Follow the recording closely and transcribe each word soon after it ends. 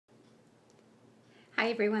Hi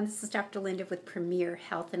everyone, this is Dr. Linda with Premier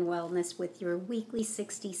Health and Wellness with your weekly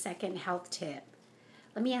 60-second health tip.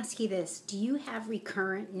 Let me ask you this, do you have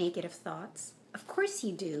recurrent negative thoughts? Of course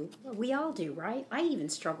you do. We all do, right? I even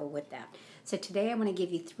struggle with that. So today I'm going to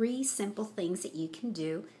give you 3 simple things that you can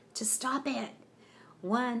do to stop it.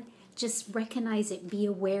 1, just recognize it. Be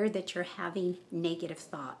aware that you're having negative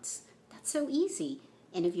thoughts. That's so easy.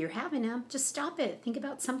 And if you're having them, just stop it. Think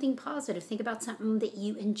about something positive. Think about something that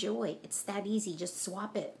you enjoy. It's that easy. Just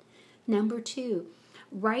swap it. Number 2,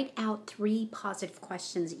 write out 3 positive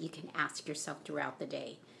questions that you can ask yourself throughout the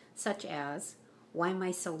day, such as, why am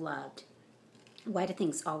I so loved? Why do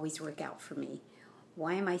things always work out for me?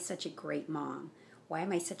 Why am I such a great mom? Why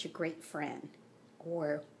am I such a great friend?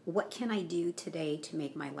 Or what can I do today to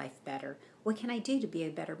make my life better? What can I do to be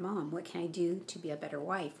a better mom? What can I do to be a better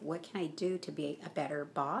wife? What can I do to be a better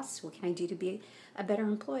boss? What can I do to be a better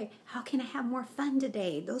employee? How can I have more fun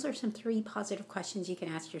today? Those are some 3 positive questions you can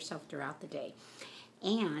ask yourself throughout the day.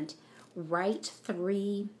 And write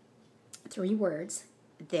three words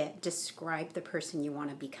that describe the person you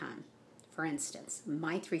want to become. For instance,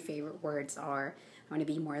 my 3 favorite words are, I want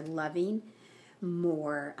to be more loving,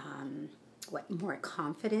 more more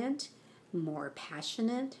confident, more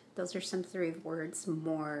passionate. Those are some 3 words.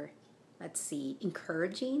 More,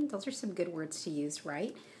 encouraging. Those are some good words to use,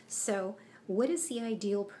 right? So what is the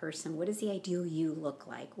ideal person? What does the ideal you look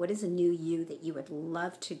like? What is a new you that you would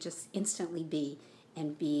love to just instantly be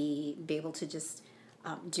and be able to just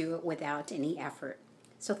do it without any effort?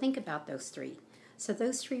 So think about those 3. So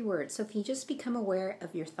those 3 words. So if you just become aware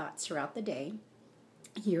of your thoughts throughout the day,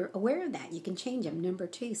 you're aware of that. You can change them. Number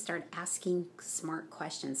 2, start asking smart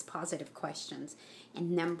questions, positive questions.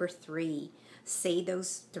 And number 3, say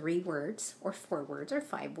those 3 words or 4 words or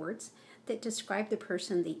 5 words that describe the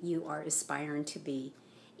person that you are aspiring to be.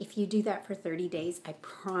 If you do that for 30 days, I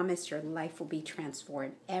promise your life will be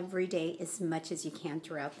transformed every day as much as you can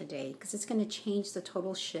throughout the day, because it's going to change the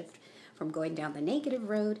total shift from going down the negative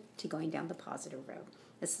road to going down the positive road.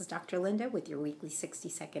 This is Dr. Linda with your weekly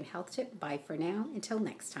 60-second health tip. Bye for now. Until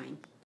next time.